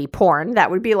that wouldn't be porn. That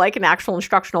would be like an actual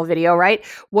instructional video, right?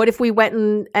 What if we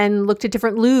went and looked at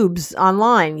different lubes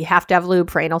online? You have to have lube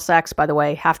for anal sex, by the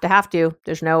way. Have to.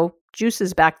 There's no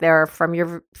juices back there from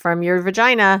your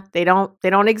vagina. They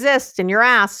don't exist in your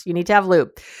ass. You need to have lube.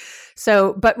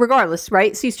 So, but regardless,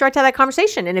 right? So you start to have that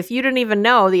conversation. And if you didn't even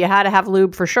know that you had to have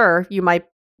lube for sure, you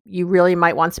really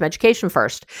might want some education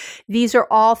first. These are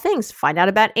all things. Find out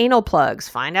about anal plugs.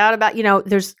 Find out about,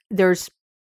 there's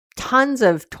tons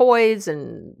of toys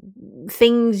and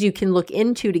things you can look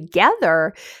into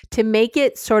together to make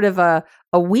it sort of a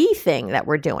we thing that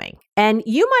we're doing. And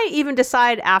you might even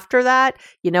decide after that,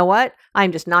 you know what?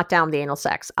 I'm just not down with the anal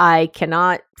sex. I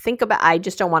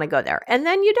just don't want to go there. And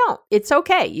then you don't. It's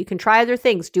okay. You can try other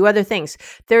things, do other things.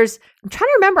 I'm trying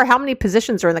to remember how many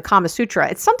positions are in the Kama Sutra.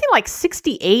 It's something like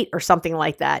 68 or something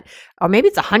like that. Or maybe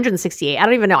it's 168. I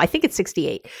don't even know. I think it's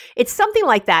 68. It's something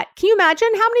like that. Can you imagine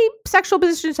how many sexual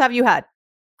positions have you had?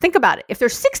 Think about it. If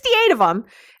there's 68 of them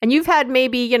and you've had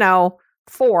maybe,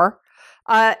 4,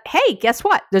 hey, guess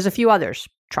what? There's a few others.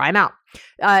 Try them out.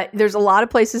 There's a lot of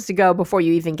places to go before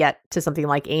you even get to something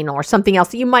like anal or something else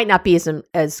that you might not be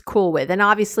as cool with. And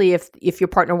obviously, if your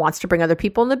partner wants to bring other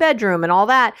people in the bedroom and all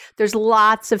that, there's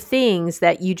lots of things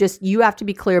that you have to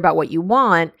be clear about what you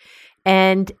want.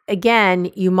 And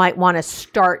again, you might want to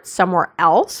start somewhere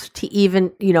else to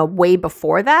even, way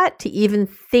before that, to even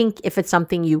think if it's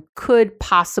something you could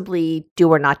possibly do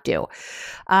or not do.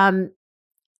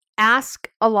 Ask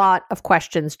a lot of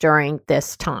questions during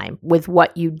this time with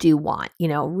what you do want.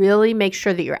 Really make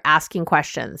sure that you're asking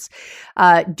questions.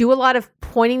 Do a lot of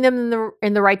pointing them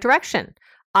in the right direction.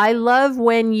 I love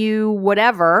when you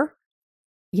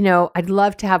I'd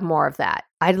love to have more of that.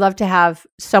 I'd love to have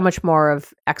so much more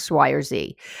of X, Y, or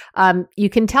Z. You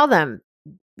can tell them,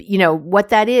 what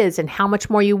that is and how much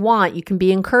more you want. You can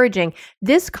be encouraging.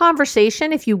 This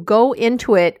conversation, if you go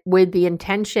into it with the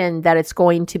intention that it's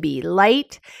going to be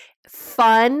light,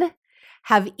 fun,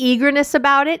 have eagerness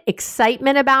about it,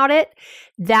 excitement about it,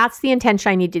 that's the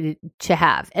intention I need to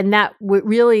have. And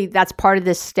that's part of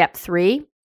this step 3.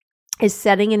 Is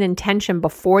setting an intention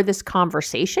before this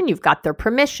conversation. You've got their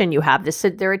permission, you have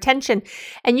their attention,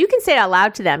 and you can say it out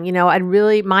loud to them.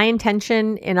 My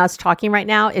intention in us talking right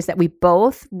now is that we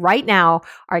both right now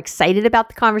are excited about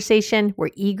the conversation. We're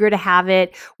eager to have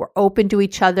it. We're open to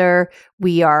each other.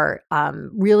 We are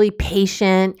really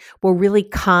patient. We're really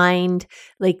kind.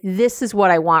 Like, this is what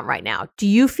I want right now. Do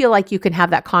you feel like you can have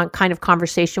that kind of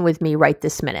conversation with me right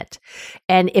this minute?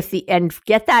 And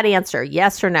get that answer,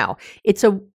 yes or no. It's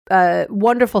a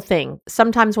wonderful thing.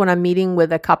 Sometimes when I'm meeting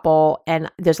with a couple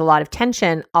and there's a lot of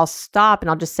tension, I'll stop and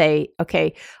I'll just say,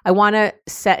 okay, I want to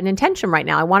set an intention right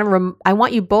now. I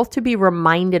want you both to be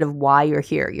reminded of why you're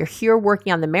here. You're here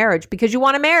working on the marriage because you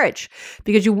want a marriage,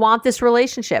 because you want this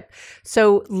relationship.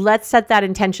 So let's set that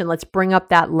intention. Let's bring up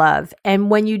that love.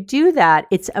 And when you do that,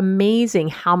 it's amazing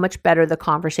how much better the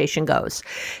conversation goes.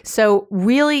 So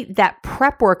really, that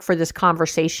prep work for this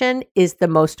conversation is the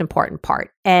most important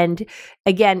part. And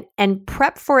again,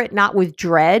 prep for it not with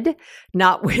dread,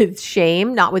 not with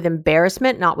shame, not with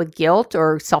embarrassment, not with guilt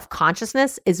or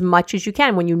self-consciousness, as much as you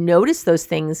can. When you notice those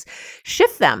things,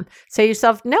 shift them. Say to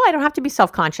yourself, no, I don't have to be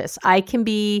self-conscious. I can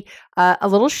be a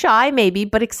little shy maybe,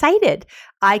 but excited.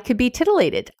 I could be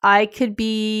titillated. I could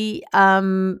be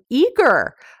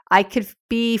eager. I could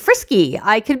be frisky.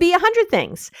 I could be 100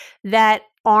 things that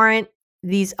aren't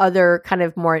these other kind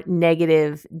of more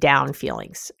negative down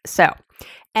feelings. So,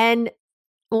 and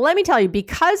let me tell you,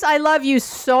 because I love you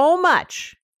so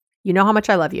much, you know how much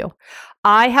I love you,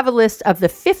 I have a list of the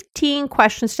 15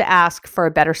 questions to ask for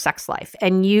a better sex life.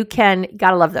 And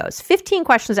gotta love those. 15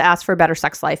 questions to ask for a better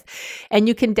sex life. And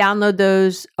you can download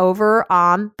those over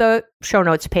on the show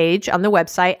notes page on the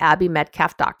website,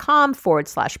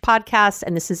 abbymedcalf.com/podcast.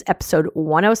 And this is episode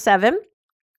 107.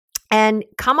 And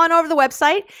come on over to the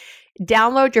website.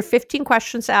 Download your 15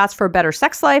 questions to ask for a better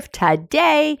sex life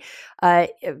today.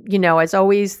 As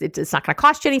always, it's not going to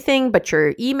cost you anything but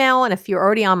your email. And if you're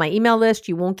already on my email list,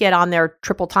 you won't get on there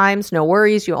triple times. No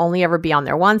worries. You'll only ever be on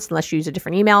there once unless you use a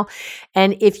different email.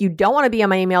 And if you don't want to be on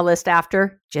my email list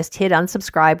after, just hit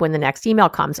unsubscribe when the next email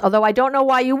comes. Although I don't know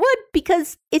why you would,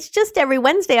 because it's just every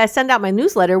Wednesday I send out my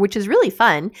newsletter, which is really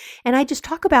fun. And I just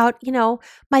talk about,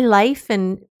 my life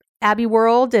and Abby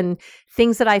World and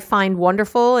things that I find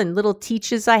wonderful and little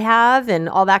teaches I have and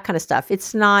all that kind of stuff.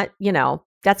 It's not,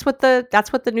 that's what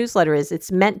the newsletter is.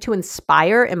 It's meant to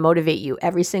inspire and motivate you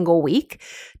every single week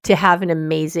to have an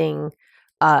amazing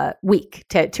week,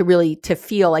 to really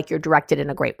feel like you're directed in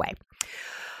a great way.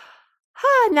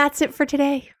 And that's it for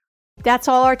today. That's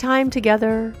all our time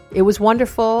together. It was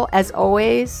wonderful, as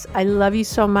always. I love you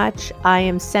so much. I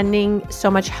am sending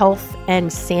so much health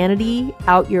and sanity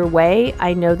out your way.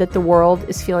 I know that the world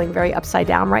is feeling very upside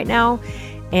down right now,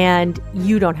 and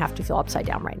you don't have to feel upside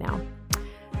down right now.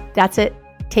 That's it.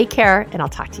 Take care, and I'll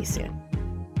talk to you soon.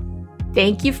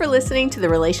 Thank you for listening to the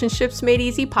Relationships Made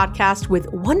Easy podcast with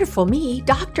wonderful me,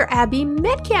 Dr. Abby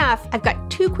Medcalf. I've got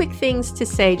 2 quick things to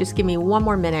say. Just give me 1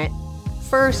 more minute.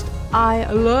 First, I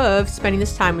love spending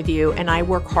this time with you, and I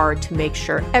work hard to make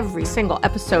sure every single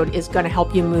episode is going to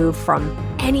help you move from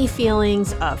any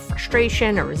feelings of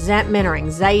frustration or resentment or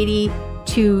anxiety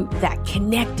to that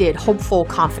connected, hopeful,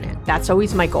 confident. That's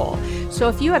always my goal. So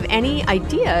if you have any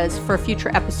ideas for a future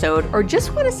episode or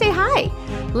just want to say hi,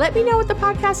 let me know what the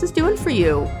podcast is doing for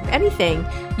you. Anything,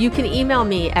 you can email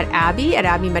me at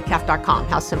abby@abbymedcalf.com.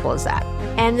 How simple is that?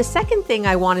 And the second thing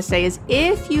I want to say is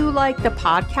if you like the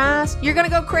podcast, you're going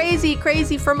to go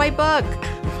crazy for my book.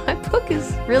 My book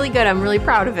is really good. I'm really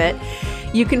proud of it.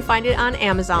 You can find it on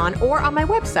Amazon or on my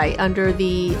website under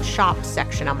the shop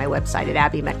section on my website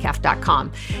at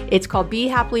abbymedcalf.com. It's called Be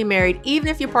Happily Married, Even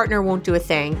If Your Partner Won't Do a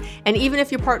Thing. And even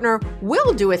if your partner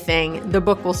will do a thing, the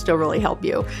book will still really help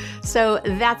you. So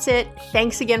that's it.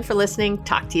 Thanks again for listening.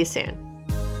 Talk to you soon.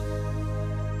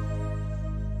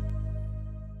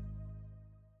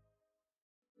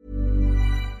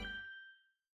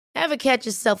 Ever catch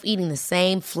yourself eating the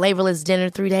same flavorless dinner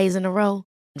 3 days in a row?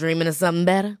 Dreaming of something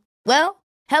better? Well,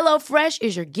 HelloFresh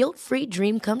is your guilt-free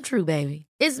dream come true, baby.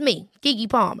 It's me, Keke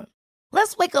Palmer.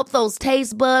 Let's wake up those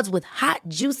taste buds with hot,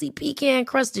 juicy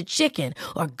pecan-crusted chicken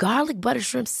or garlic butter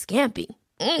shrimp scampi.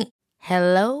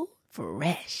 Hello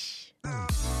Fresh.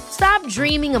 Stop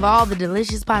dreaming of all the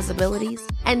delicious possibilities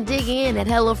and dig in at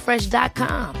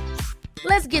HelloFresh.com.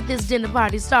 Let's get this dinner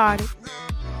party started.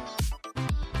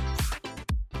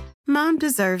 Mom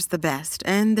deserves the best,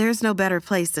 and there's no better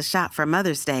place to shop for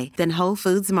Mother's Day than Whole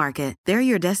Foods Market. They're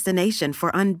your destination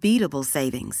for unbeatable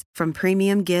savings, from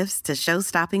premium gifts to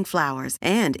show-stopping flowers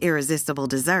and irresistible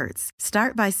desserts.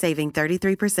 Start by saving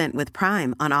 33% with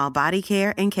Prime on all body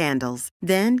care and candles.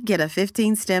 Then get a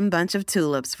 15-stem bunch of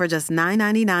tulips for just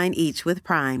 $9.99 each with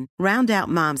Prime. Round out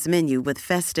Mom's menu with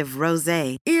festive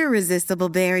rosé, irresistible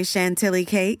berry chantilly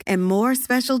cake, and more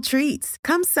special treats.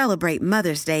 Come celebrate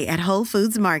Mother's Day at Whole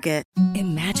Foods Market.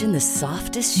 Imagine the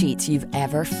softest sheets you've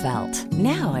ever felt.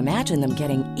 Now imagine them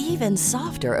getting even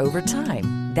softer over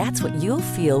time. That's what you'll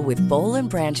feel with Boll &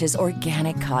 Branch's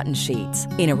organic cotton sheets.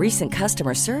 In a recent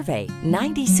customer survey,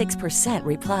 96%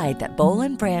 replied that Boll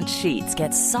 & Branch sheets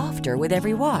get softer with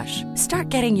every wash. Start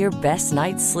getting your best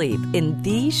night's sleep in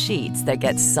these sheets that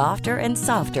get softer and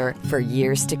softer for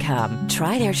years to come.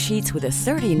 Try their sheets with a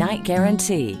 30-night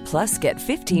guarantee. Plus, get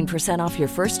 15% off your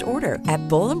first order at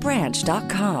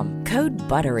bollandbranch.com. Code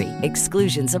BUTTERY.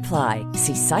 Exclusions apply.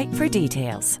 See site for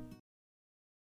details.